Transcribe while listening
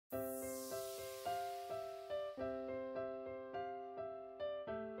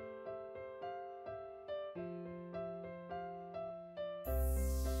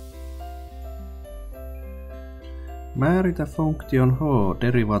Määritä funktion h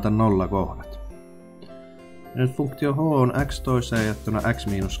derivaatan nollakohdat. Nyt funktio h on x toiseen jaettuna x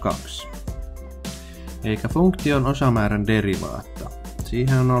miinus 2. Eikä funktion osamäärän derivaatta.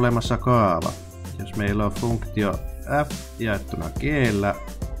 Siihen on olemassa kaava. Jos meillä on funktio f jaettuna g-llä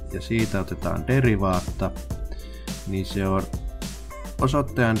ja siitä otetaan derivaatta, niin se on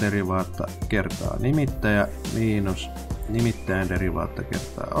osoittajan derivaatta kertaa nimittäjä miinus nimittäjän derivaatta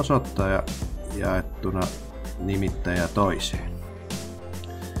kertaa osoittaja jaettuna nimittäjä toiseen.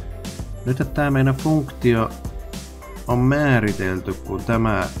 Nyt tämä meidän funktio on määritelty, kun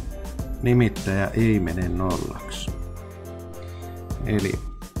tämä nimittäjä ei mene nollaksi. Eli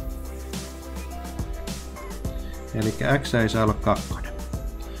x ei saa olla 2.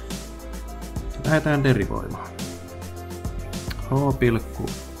 Lähdetään derivoimaan.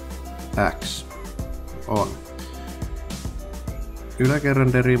 h,x on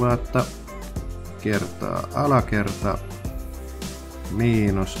yläkerran derivaatta kertaa alakerta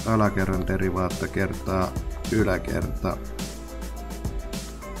miinus alakerran derivaatta kertaa yläkerta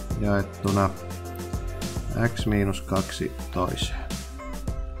jaettuna x miinus 2 toiseen.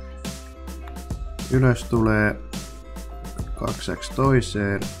 Ylös tulee 2x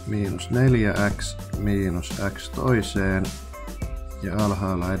toiseen miinus 4x miinus x toiseen ja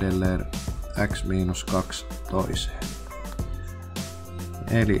alhaalla edelleen x miinus 2 toiseen.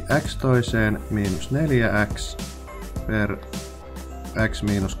 Eli x toiseen miinus 4x per x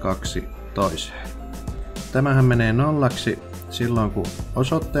miinus 2 toiseen. Tämähän menee nollaksi silloin kun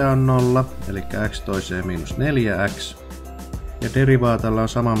osoittaja on 0, eli x toiseen miinus 4x. Ja derivaatalla on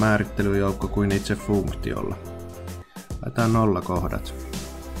sama määrittelyjoukko kuin itse funktiolla. Laitetaan nollakohdat.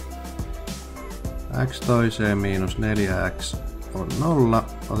 X toiseen miinus 4x on 0.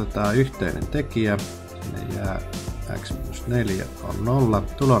 Otetaan yhteinen tekijä. Sinne jää x miinus 4 on 0.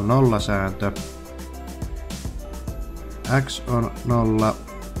 Tulon nollasääntö. X on 0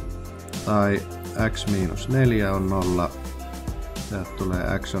 tai x miinus 4 on 0. Täältä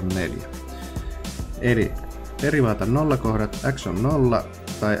tulee x on 4. Eli derivaatan nollakohdat x on 0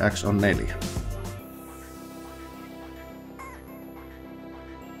 tai x on 4.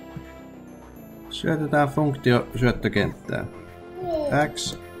 Syötetään funktio syöttökenttään.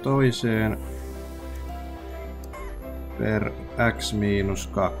 X toiseen per x miinus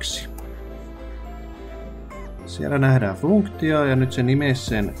 2. Siellä nähdään funktio ja nyt se nimesi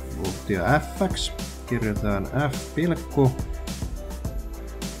sen funktio fx. Kirjoitetaan f pilkku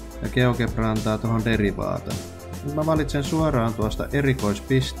ja GeoGebra antaa tuohon derivaatan. Nyt mä valitsen suoraan tuosta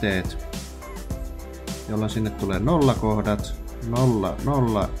erikoispisteet, jolloin sinne tulee nollakohdat 0,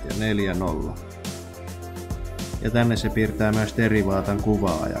 0 ja 4, 0. Ja tänne se piirtää myös derivaatan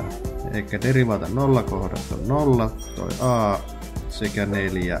kuvaajan. Eli derivaatan nollakohdat on 0, toi a sekä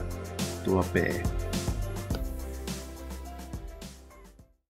 4 tuo b.